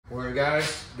Morning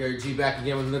guys, Gary G back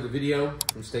again with another video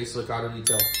from Stay Slick Auto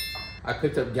Detail. I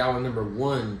picked up gallon number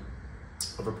 1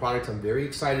 of a product I'm very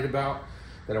excited about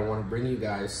that I want to bring you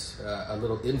guys a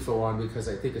little info on, because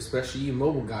I think especially you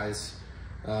mobile guys,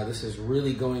 this is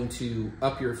really going to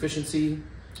up your efficiency,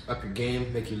 up your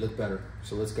game, make you look better.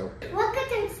 So let's go. Look at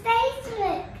them, Stay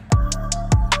Slick.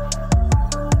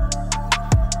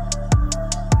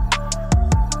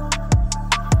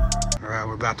 All right,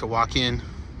 we're about to walk in.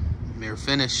 Mirror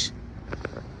finish.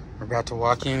 We're about to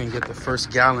walk in and get the first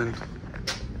gallon.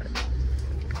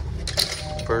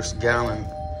 First gallon.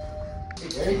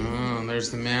 Oh, there's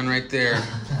the man right there.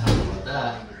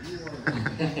 Yeah,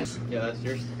 that's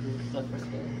your stuff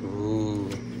right there. Ooh.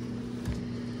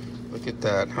 Look at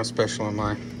that. How special am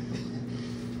I?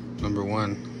 Number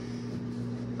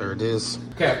 1. There it is.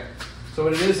 Okay, so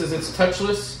what it is it's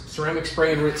touchless ceramic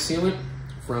spray and rinse sealant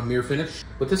from Mirror Finish.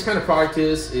 What this kind of product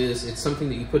is it's something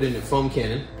that you put in a foam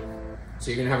cannon. So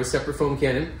you're gonna have a separate foam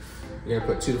cannon. You're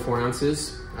gonna put 2 to 4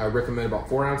 ounces. I recommend about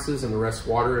 4 ounces and the rest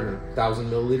water and 1,000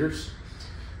 milliliters.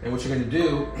 And what you're gonna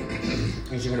do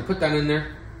is you're gonna put that in there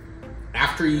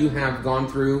after you have gone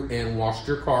through and washed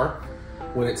your car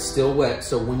when it's still wet.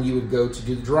 So when you would go to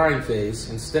do the drying phase,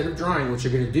 instead of drying, what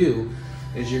you're gonna do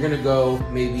is you're gonna go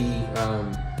maybe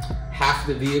half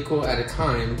the vehicle at a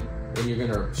time, and you're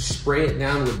gonna spray it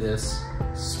down with this,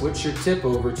 switch your tip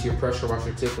over to your pressure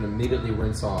washer tip and immediately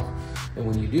rinse off. And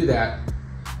when you do that,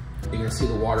 you're gonna see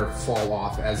the water fall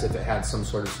off as if it had some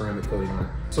sort of ceramic coating on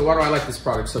it. So why do I like this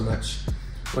product so much?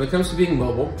 When it comes to being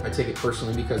mobile, I take it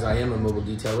personally because I am a mobile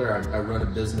detailer. I run a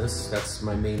business, that's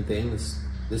my main thing. This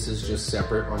is just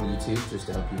separate on YouTube, just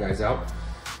to help you guys out.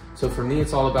 So for me,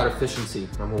 it's all about efficiency.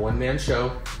 I'm a one-man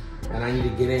show, and I need to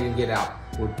get in and get out.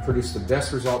 Would produce the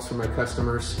best results for my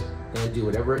customers and do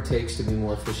whatever it takes to be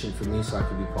more efficient for me so I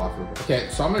can be profitable. Okay,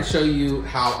 so I'm gonna show you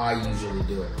how I usually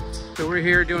do it. So we're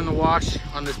here doing the wash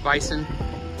on this Bison,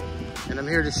 and I'm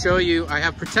here to show you I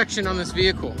have protection on this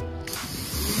vehicle.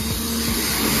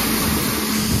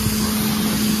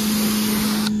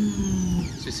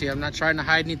 So you see, I'm not trying to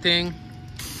hide anything.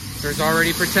 There's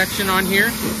already protection on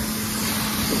here.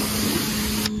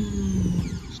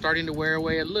 Starting to wear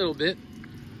away a little bit.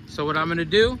 So what I'm gonna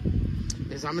do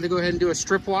is I'm gonna go ahead and do a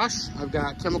strip wash. I've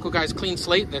got Chemical Guys Clean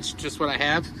Slate, that's just what I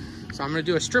have. So I'm gonna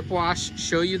do a strip wash,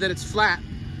 show you that it's flat,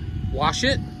 wash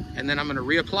it, and then I'm gonna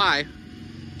reapply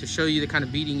to show you the kind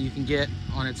of beating you can get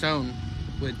on its own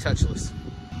with Touchless.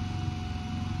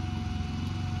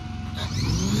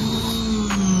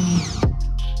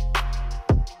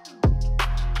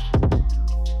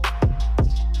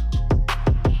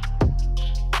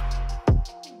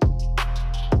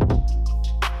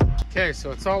 Okay,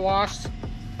 so it's all washed,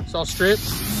 it's all stripped.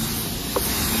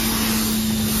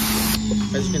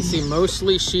 As you can see,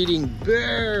 mostly sheeting,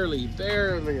 barely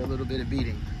a little bit of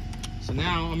beating. So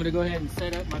now I'm gonna go ahead and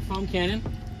set up my foam cannon.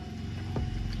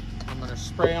 I'm gonna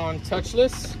spray on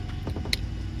Touchless.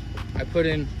 I put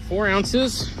in 4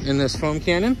 ounces in this foam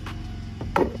cannon.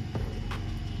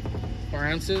 4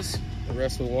 ounces, the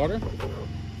rest with water.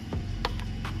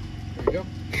 There we go.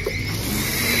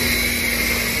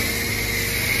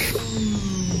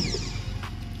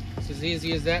 As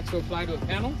easy as that to apply to a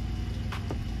panel.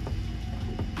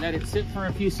 Let it sit for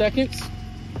a few seconds.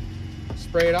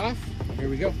 Spray it off. Here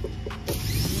we go.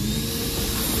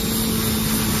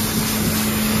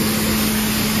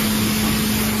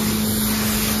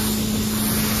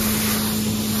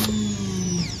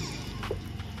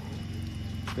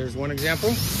 There's one example.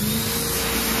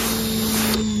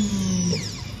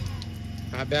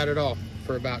 Not bad at all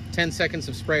for about 10 seconds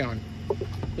of spray on.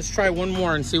 Let's try one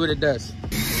more and see what it does.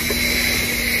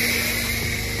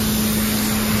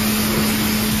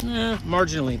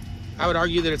 Marginally. I would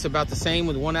argue that it's about the same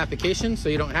with 1 application, so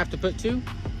you don't have to put 2.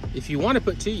 If you want to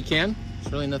put 2, you can.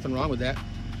 There's really nothing wrong with that.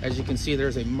 As you can see,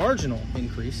 there's a marginal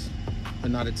increase,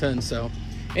 but not a ton. So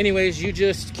anyways, you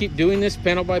just keep doing this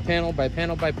panel by panel by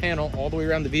panel by panel all the way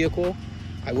around the vehicle.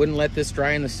 I wouldn't let this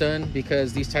dry in the sun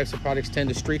because these types of products tend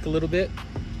to streak a little bit.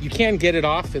 You can get it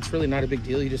off. It's really not a big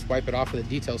deal. You just wipe it off with a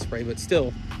detail spray, but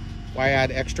still, why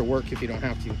add extra work if you don't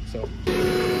have to? So.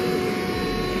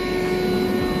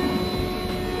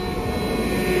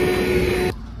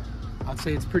 I'd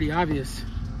say it's pretty obvious.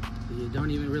 You don't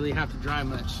even really have to dry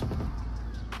much.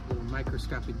 Little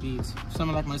microscopic beads. For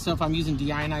someone like myself, I'm using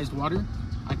deionized water.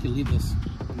 I can leave this,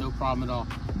 no problem at all.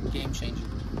 Game changer.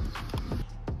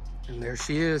 And there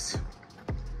she is,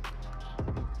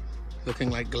 looking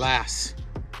like glass.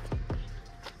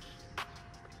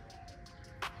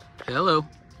 Hello,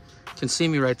 can see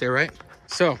me right there, right?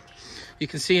 So you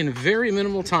can see in very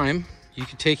minimal time, you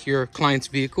can take your client's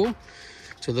vehicle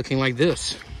to looking like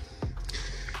this.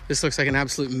 This looks like an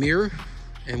absolute mirror.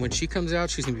 And when she comes out,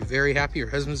 she's gonna be very happy. Her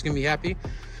husband's gonna be happy.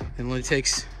 And only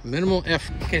takes minimal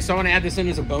effort. Okay, so I wanna add this in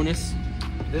as a bonus.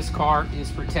 This car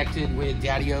is protected with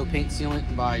Daddy-O paint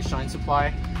sealant by Shine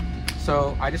Supply.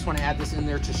 So I just wanna add this in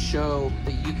there to show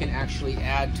that you can actually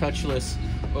add touchless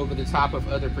over the top of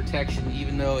other protection,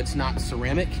 even though it's not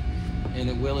ceramic, and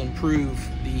it will improve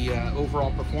the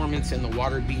overall performance and the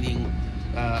water beading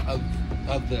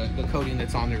of the coating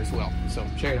that's on there as well. So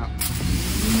check it out.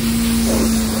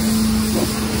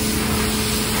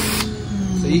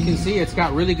 So you can see it's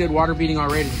got really good water beading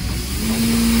already.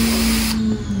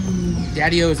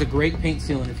 Daddy-O is a great paint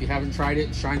sealant. If you haven't tried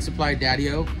it, Shine Supply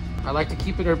Daddy-O. I like to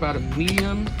keep it at about a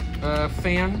medium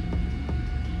fan,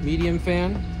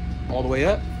 all the way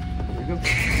up. There we go.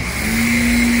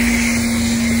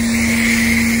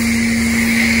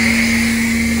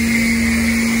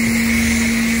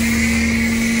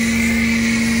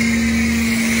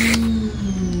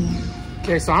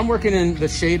 Okay, so I'm working in the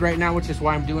shade right now, which is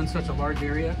why I'm doing such a large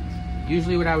area.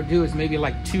 Usually what I would do is maybe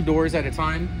like 2 doors at a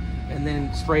time and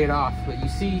then spray it off. But you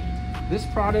see, this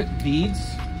product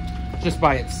beads just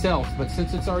by itself, but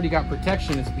since it's already got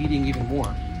protection, it's beading even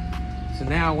more. So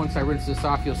now, once I rinse this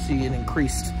off, you'll see an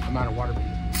increased amount of water beading.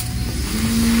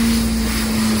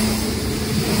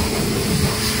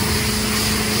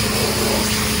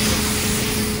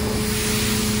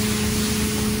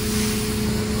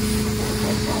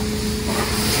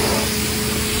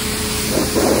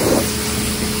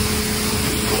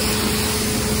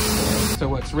 So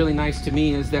what's really nice to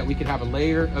me is that we could have a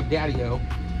layer of Daddy-O,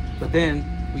 but then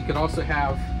we could also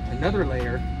have another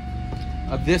layer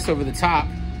of this over the top,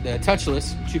 the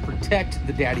touchless, to protect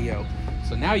the Daddy-O.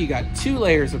 So now you got 2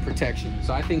 layers of protection.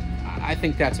 So I think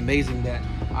that's amazing that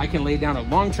I can lay down a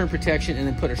long-term protection and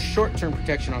then put a short-term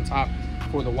protection on top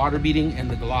for the water beading and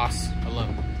the gloss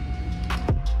alone.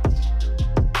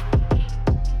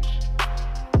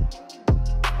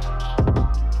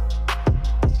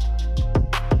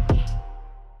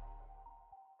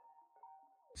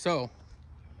 So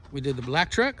we did the black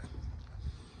truck,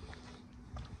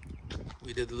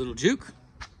 we did the little juke.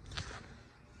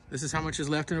 This is how much is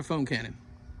left in a foam cannon.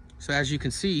 So as you can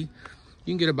see, you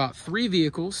can get about 3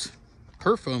 vehicles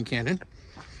per foam cannon.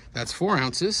 That's 4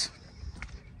 ounces.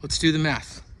 Let's do the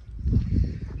math.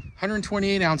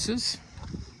 128 ounces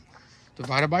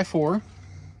divided by 4.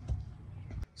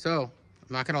 So I'm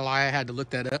not gonna lie, I had to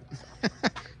look that up.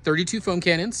 32 foam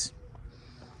cannons,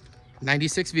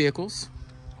 96 vehicles.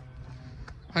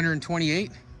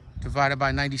 128 divided by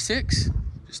 96,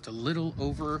 just a little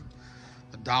over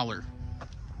 $1.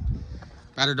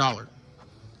 About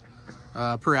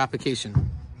 $1 per application.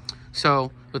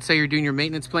 So let's say you're doing your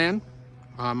maintenance plan.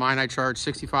 Mine, I charge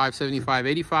 $65, $75,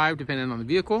 $85, depending on the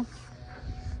vehicle.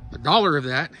 $1 of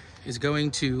that is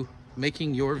going to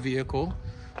making your vehicle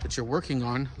that you're working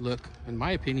on look, in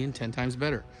my opinion, 10 times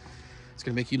better. It's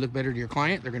gonna make you look better to your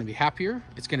client. They're gonna be happier.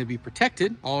 It's gonna be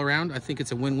protected all around. I think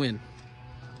it's a win-win.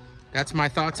 That's my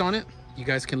thoughts on it. You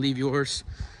guys can leave yours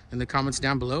in the comments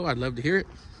down below. I'd love to hear it.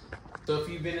 So if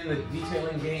you've been in the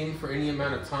detailing game for any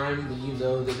amount of time, then you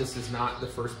know that this is not the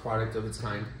first product of its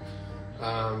kind.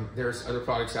 There's other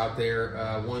products out there.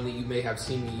 One that you may have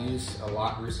seen me use a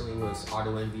lot recently was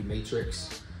Auto Envy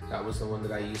Matrix. That was the one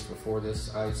that I used before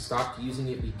this. I stopped using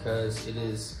it because it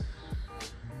is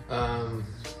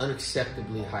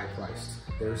unacceptably high priced.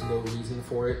 There's no reason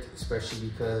for it, especially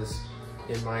because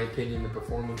in my opinion, the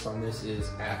performance on this is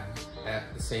at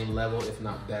the same level, if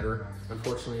not better.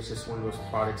 Unfortunately, it's just one of those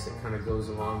products that kind of goes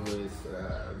along with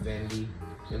vanity,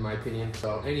 in my opinion.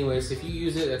 So anyways, if you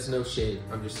use it, that's no shade.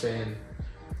 I'm just saying,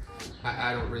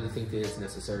 I don't really think that it's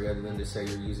necessary other than to say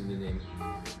you're using the name.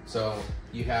 So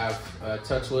you have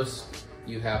Touchless,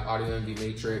 you have Auto Envy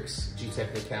Matrix,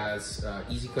 G-Technic has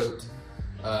Easy Coat,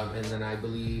 and then I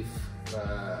believe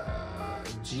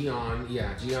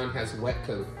Geon has Wet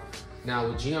Coat. Now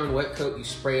with Geon Wet Coat, you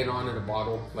spray it on in a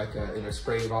bottle, like in a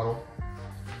spray bottle.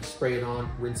 You spray it on,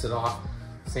 rinse it off.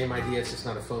 Same idea, it's just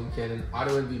not a foam cannon.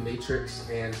 Auto Envy Matrix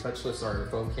and Touchless are a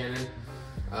foam cannon.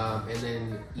 And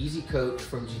then Easy Coat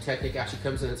from G-Technic actually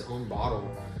comes in its own bottle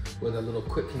with a little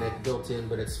quick connect built in,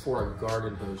 but it's for a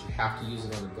garden hose. You have to use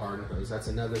it on a garden hose. That's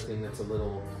another thing that's a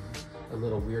little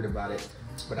weird about it.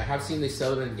 But I have seen they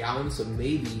sell it in gallons, so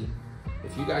maybe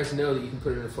if you guys know that you can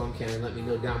put it in a foam cannon, let me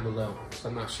know down below. So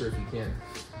I'm not sure if you can.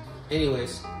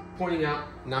 Anyways, pointing out,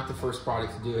 not the first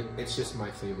product to do it. It's just my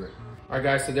favorite. All right,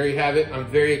 guys, so there you have it. I'm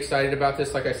very excited about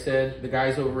this. Like I said, the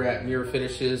guys over at Mirror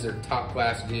Finishes are top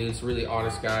class dudes, really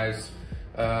honest guys.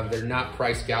 They're not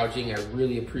price gouging. I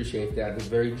really appreciate that. They're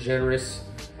very generous,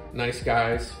 nice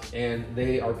guys, and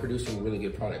they are producing really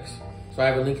good products. So I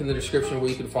have a link in the description where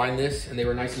you can find this, and they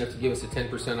were nice enough to give us a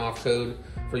 10% off code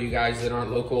for you guys that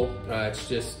aren't local. It's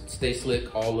just Stay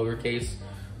Slick, all lowercase.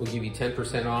 We'll give you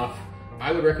 10% off.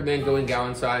 I would recommend going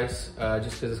gallon size,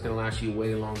 just because it's gonna last you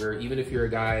way longer. Even if you're a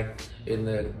guy in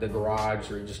the garage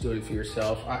or you're just doing it for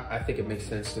yourself, I think it makes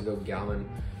sense to go gallon.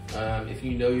 If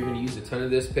you know you're gonna use a ton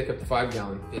of this, pick up the 5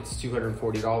 gallon. It's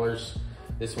 $240.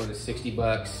 This one is 60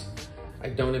 bucks. I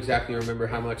don't exactly remember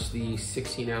how much the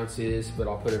 16 ounce is, but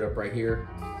I'll put it up right here.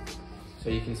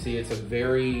 So you can see it's a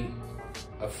very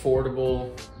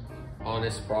affordable,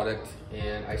 honest product,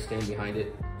 and I stand behind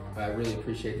it. I really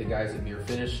appreciate the guys at Mirror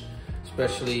Finish,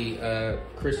 especially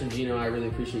Chris and Gino. I really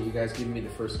appreciate you guys giving me the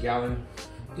first gallon.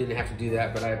 Didn't have to do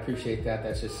that, but I appreciate that.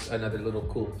 That's just another little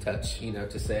cool touch, you know,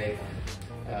 to say,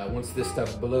 once this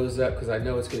stuff blows up, because I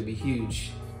know it's gonna be huge,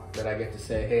 that I get to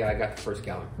say, hey, I got the first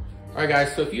gallon. All right,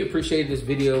 guys, so if you appreciated this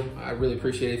video, I really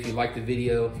appreciate it if you like the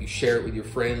video, if you share it with your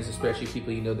friends, especially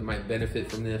people you know that might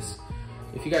benefit from this.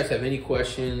 If you guys have any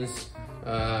questions,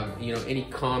 you know, any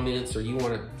comments, or you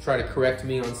want to try to correct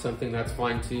me on something, that's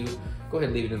fine too. Go ahead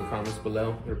and leave it in the comments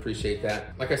below. I'd appreciate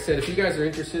that. Like I said, if you guys are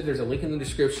interested, there's a link in the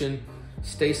description.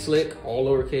 Stay Slick, all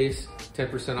lowercase,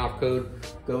 10% off code.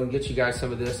 Go and get you guys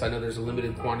some of this. I know there's a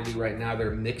limited quantity right now.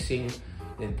 They're mixing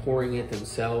and pouring it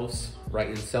themselves right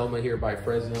in Selma here by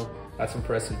Fresno. That's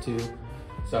impressive too.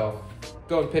 So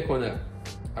go and pick one up.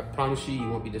 I promise you, you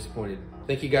won't be disappointed.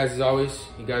 Thank you guys as always.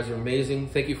 You guys are amazing.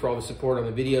 Thank you for all the support on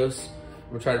the videos.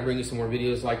 I'm gonna try to bring you some more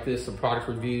videos like this, some product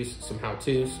reviews, some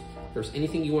how-tos. If there's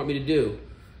anything you want me to do,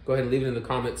 go ahead and leave it in the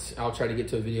comments. I'll try to get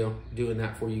to a video doing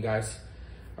that for you guys.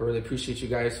 I really appreciate you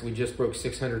guys. We just broke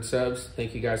 600 subs.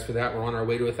 Thank you guys for that. We're on our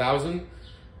way to 1,000,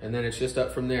 and then it's just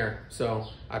up from there. So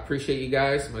I appreciate you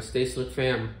guys, my Stay Slick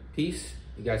fam. Peace.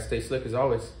 You guys stay slick as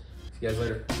always. See you guys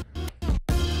later.